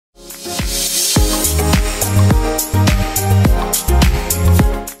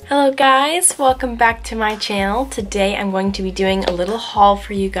Hello guys, welcome back to my channel. Today I'm going to be doing a little haul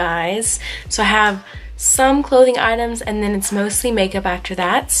for you guys. So I have some clothing items and then it's mostly makeup after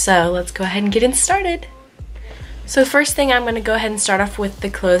that. So let's go ahead and get it started. So first thing, I'm going to go ahead and start off with the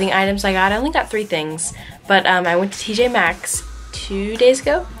clothing items I got. I only got 3 things, but I went to TJMaxx 2 days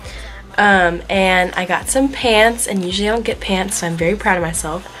ago. And I got some pants, and usually I don't get pants, so I'm very proud of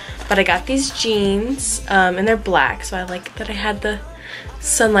myself. But I got these jeans, and they're black, so I like that I had the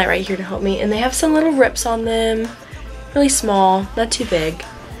sunlight right here to help me. And they have some little rips on them, really small, not too big.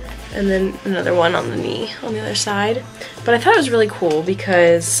 And then another one on the knee on the other side. But I thought it was really cool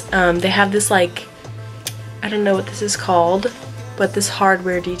because they have this, like, I don't know what this is called, but this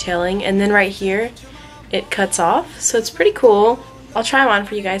hardware detailing. And then right here, it cuts off, so it's pretty cool. I'll try them on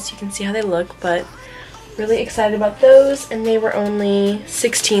for you guys so you can see how they look, but really excited about those. And they were only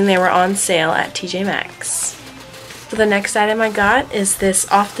 $16. They were on sale at TJMaxx. So the next item I got is this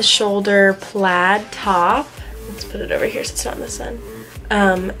off-the-shoulder plaid top. Let's put it over here so it's not in the sun.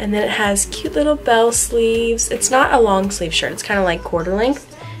 And then it has cute little bell sleeves. It's not a long sleeve shirt. It's kind of like quarter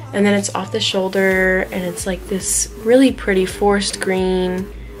length. And then it's off the shoulder, and it's like this really pretty forest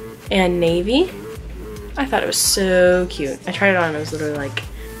green and navy. I thought it was so cute. I tried it on and I was literally like,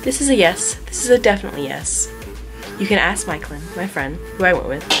 this is a yes. This is a definitely yes. You can ask Michelin, my friend, who I went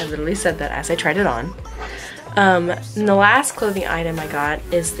with. I literally said that as I tried it on. And the last clothing item I got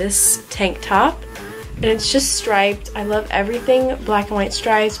is this tank top. And it's just striped. I love everything. Black and white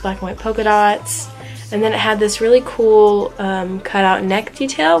stripes, black and white polka dots. And then it had this really cool cutout neck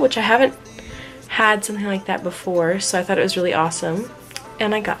detail, which I haven't had something like that before, so I thought it was really awesome.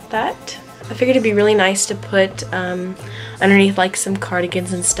 And I got that. I figured it'd be really nice to put underneath like some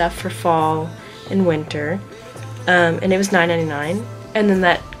cardigans and stuff for fall and winter. And it was $9.99. And then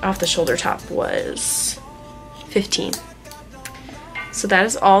that off-the-shoulder top was $15. So that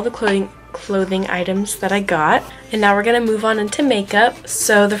is all the clothing items that I got. And now we're gonna move on into makeup.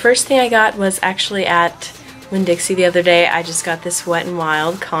 So the first thing I got was actually at Winn-Dixie the other day. I just got this Wet n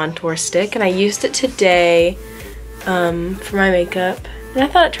Wild contour stick, and I used it today for my makeup, and I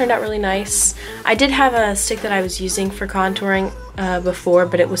thought it turned out really nice. I did have a stick that I was using for contouring before,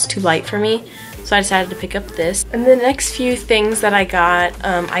 but it was too light for me, so I decided to pick up this. And the next few things that I got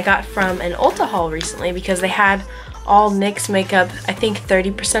from an Ulta haul recently because they had all NYX makeup, I think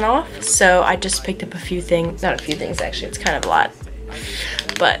 30% off, so I just picked up a few things, not a few things actually, it's kind of a lot,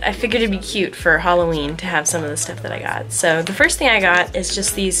 but I figured it'd be cute for Halloween to have some of the stuff that I got. So the first thing I got is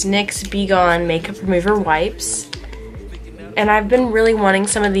just these NYX Be Gone makeup remover wipes, and I've been really wanting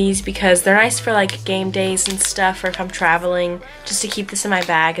some of these because they're nice for like game days and stuff, or if I'm traveling, just to keep this in my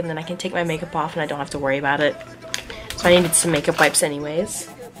bag and then I can take my makeup off and I don't have to worry about it. So I needed some makeup wipes anyways.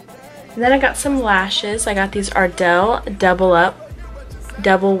 And then I got some lashes. I got these Ardell Double Up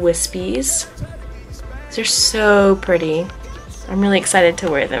Double Wispies. They're so pretty. I'm really excited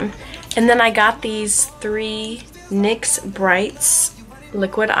to wear them. And then I got these 3 NYX Brights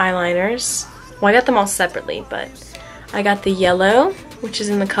liquid eyeliners. Well, I got them all separately, but I got the yellow, which is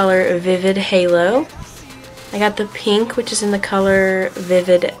in the color Vivid Halo. I got the pink, which is in the color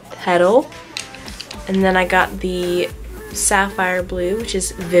Vivid Petal. And then I got the sapphire blue, which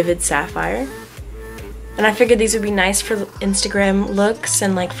is Vivid Sapphire. And I figured these would be nice for Instagram looks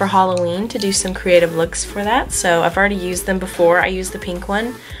and like for Halloween to do some creative looks for that. So I've already used them before. I used the pink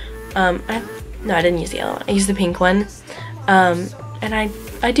one. No, I didn't use the yellow one. I used the pink one. And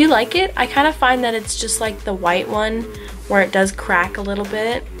I do like it. I kind of find that it's just like the white one where it does crack a little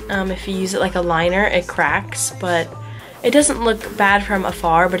bit. If you use it like a liner, it cracks, but it doesn't look bad from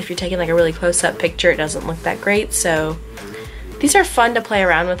afar, but if you're taking like a really close-up picture, it doesn't look that great. So these are fun to play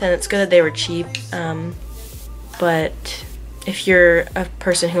around with, and it's good that they were cheap. But if you're a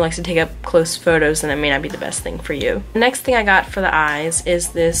person who likes to take up close photos, then it may not be the best thing for you. The next thing I got for the eyes is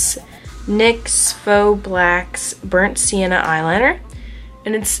this NYX Faux Blacks Burnt Sienna eyeliner.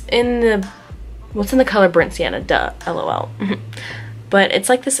 And it's in the, well, it's in the color Burnt Sienna, duh, LOL. But it's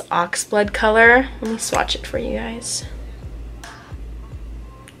like this oxblood color. Let me swatch it for you guys.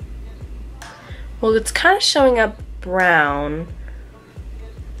 Well, it's kind of showing up brown,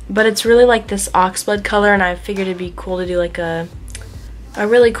 but it's really like this oxblood color, and I figured it'd be cool to do like a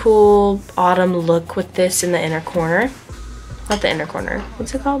really cool autumn look with this in the inner corner. Not the inner corner,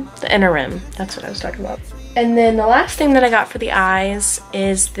 what's it called? The inner rim, that's what I was talking about. And then the last thing that I got for the eyes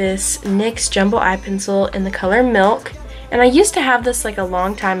is this NYX Jumbo Eye Pencil in the color Milk. And I used to have this like a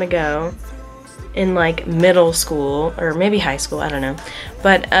long time ago in like middle school, or maybe high school, I don't know.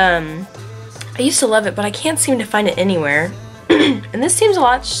 But I used to love it, but I can't seem to find it anywhere. And this seems a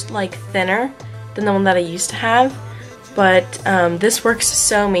lot like thinner than the one that I used to have. but this works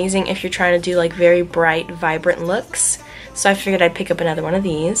so amazing if you're trying to do like very bright, vibrant looks. So I figured I'd pick up another one of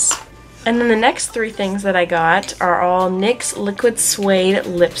these. And then the next three things that I got are all NYX Liquid Suede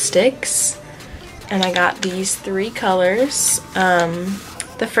lipsticks. And I got these three colors.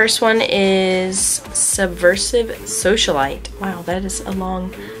 The first one is Subversive Socialite. Wow, that is a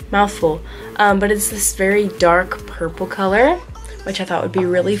long mouthful. But it's this very dark purple color, which I thought would be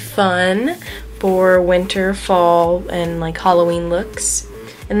really fun for winter, fall, and like Halloween looks.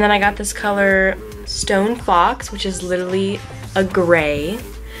 And then I got this color Stone Fox, which is literally a gray.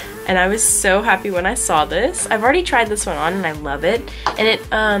 And I was so happy when I saw this. I've already tried this one on and I love it.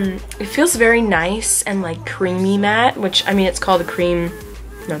 And it feels very nice and like creamy matte, which, I mean, it's called a cream,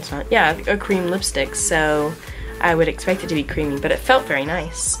 no it's not, yeah, a cream lipstick, so I would expect it to be creamy, but it felt very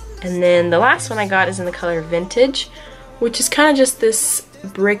nice. And then the last one I got is in the color Vintage, which is kind of just this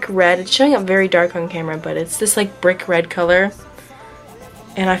brick red. It's showing up very dark on camera, but it's this like brick red color.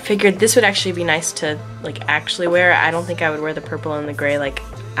 And I figured this would actually be nice to like actually wear. I don't think I would wear the purple and the gray like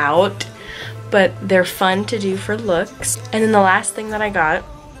out, but they're fun to do for looks. And then the last thing that I got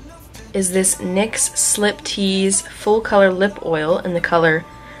is this NYX Slip Tease Full Color Lip Oil in the color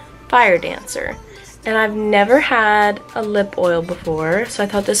Fire Dancer. And I've never had a lip oil before, so I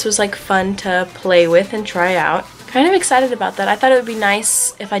thought this was like fun to play with and try out. Kind of excited about that. I thought it would be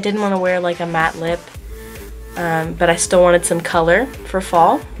nice if I didn't want to wear like a matte lip, but I still wanted some color for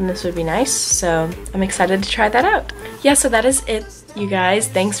fall, and this would be nice, so I'm excited to try that out. Yeah, so that is it, you guys.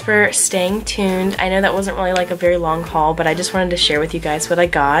 Thanks for staying tuned. I know that wasn't really like a very long haul, but I just wanted to share with you guys what I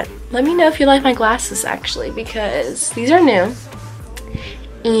got. Let me know if you like my glasses actually, because these are new.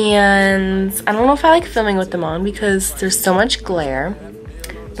 And I don't know if I like filming with them on because there's so much glare,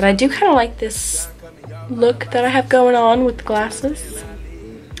 but I do kind of like this look that I have going on with the glasses.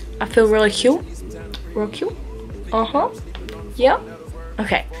 I feel really cute. Real cute. Yeah.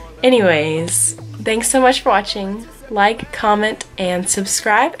 Okay. Anyways, thanks so much for watching. Like, comment, and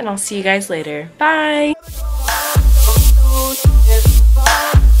subscribe, and I'll see you guys later. Bye!